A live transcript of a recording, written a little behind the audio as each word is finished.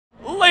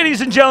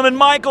Ladies and gentlemen,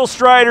 Michael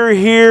Strider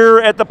here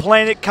at the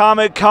Planet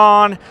Comic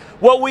Con.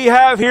 What we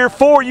have here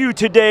for you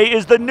today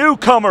is the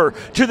newcomer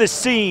to the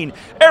scene,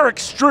 Eric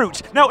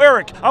Stroot. Now,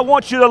 Eric, I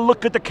want you to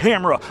look at the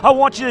camera. I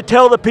want you to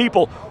tell the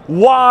people,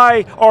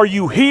 why are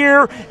you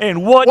here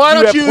and what you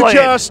have planned? Why don't you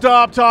just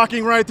stop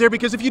talking right there,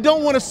 because if you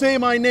don't want to say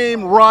my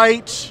name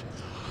right,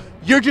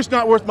 you're just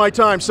not worth my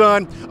time,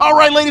 son. All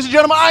right, ladies and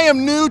gentlemen, I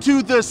am new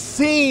to the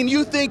scene.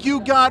 You think you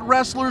got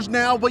wrestlers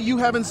now, but you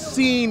haven't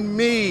seen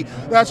me.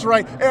 That's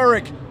right,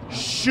 Eric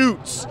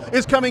Shoots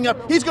is coming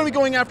up. He's going to be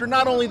going after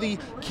not only the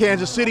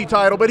Kansas City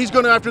title, but he's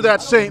going after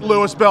that St.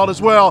 Louis belt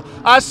as well.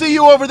 I see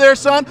you over there,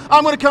 son.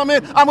 I'm going to come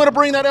in. I'm going to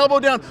bring that elbow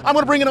down. I'm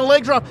going to bring in a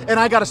leg drop, and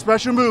I got a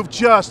special move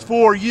just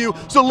for you.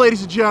 So,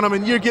 ladies and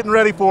gentlemen, you're getting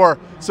ready for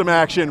some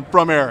action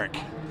from Eric.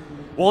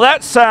 Well,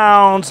 that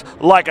sounds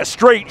like a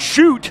straight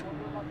shoot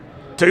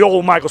to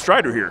old Michael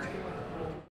Strider here.